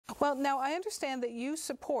Well, now I understand that you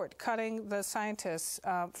support cutting the scientists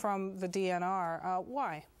from the DNR.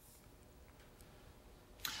 Why?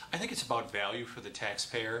 I think it's about value for the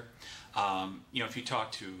taxpayer. If you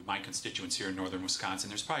talk to my constituents here in northern Wisconsin,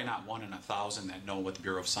 there's probably not 1 in 1,000 that know what the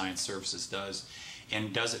Bureau of Science Services does,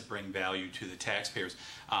 and does it bring value to the taxpayers.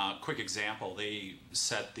 Quick example: they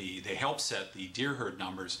help set the deer herd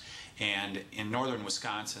numbers, and in northern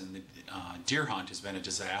Wisconsin, the deer hunt has been a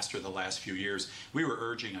disaster the last few years. We were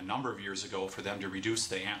urging a number of years ago for them to reduce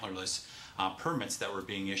the antlerless permits that were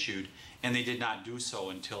being issued, and they did not do so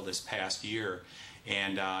until this past year.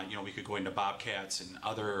 And we could go into bobcats and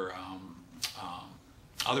other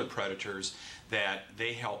predators that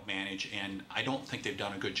they help manage, and I don't think they've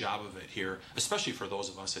done a good job of it here, especially for those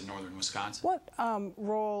of us in northern Wisconsin. What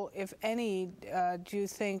role, if any, do you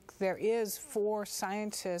think there is for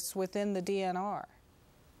scientists within the DNR?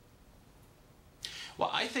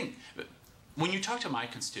 Well, I think when you talk to my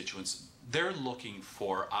constituents, they're looking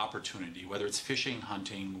for opportunity, whether it's fishing,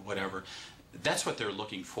 hunting, whatever. That's what they're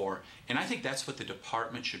looking for, and I think that's what the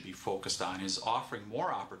department should be focused on, is offering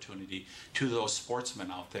more opportunity to those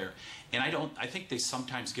sportsmen out there. And I think they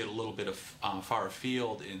sometimes get a little bit of far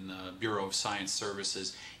afield in the Bureau of Science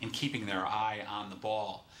Services in keeping their eye on the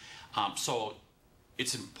ball. So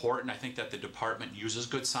it's important, I think, that the department uses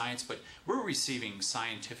good science, but we're receiving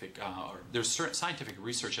there's certain scientific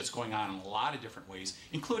research that's going on in a lot of different ways,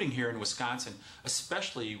 including here in Wisconsin,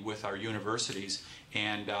 especially with our universities.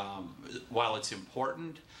 And while it's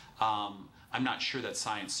important, I'm not sure that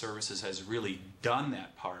Science Services has really done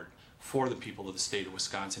that part for the people of the state of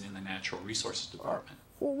Wisconsin in the Natural Resources Department.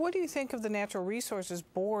 Well, what do you think of the Natural Resources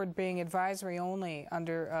Board being advisory only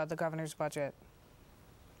under the governor's budget?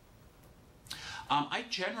 I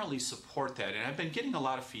generally support that, and I've been getting a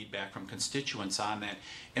lot of feedback from constituents on that.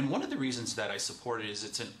 And one of the reasons that I support it is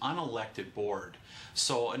it's an unelected board.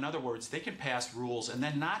 So in other words, they can pass rules and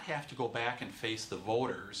then not have to go back and face the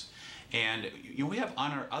voters. And we have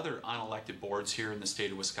other unelected boards here in the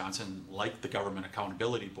state of Wisconsin, like the Government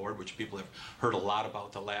Accountability Board, which people have heard a lot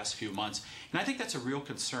about the last few months. And I think that's a real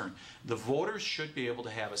concern. The voters should be able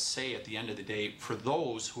to have a say at the end of the day for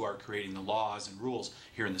those who are creating the laws and rules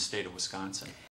here in the state of Wisconsin.